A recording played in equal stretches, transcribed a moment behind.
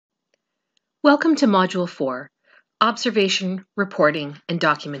Welcome to Module 4, Observation, Reporting, and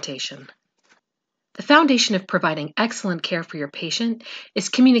Documentation. The foundation of providing excellent care for your patient is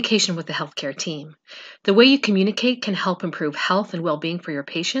communication with the healthcare team. The way you communicate can help improve health and well-being for your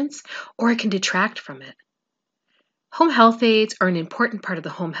patients, or it can detract from it. Home health aides are an important part of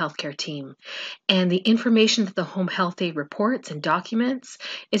the home healthcare team, and the information that the home health aide reports and documents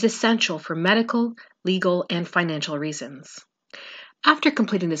is essential for medical, legal, and financial reasons. After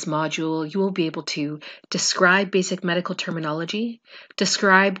completing this module, you will be able to describe basic medical terminology,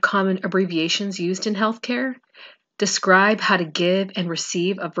 describe common abbreviations used in healthcare, describe how to give and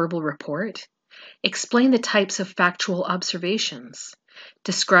receive a verbal report, explain the types of factual observations,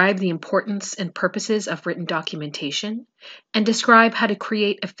 describe the importance and purposes of written documentation, and describe how to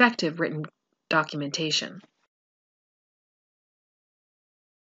create effective written documentation.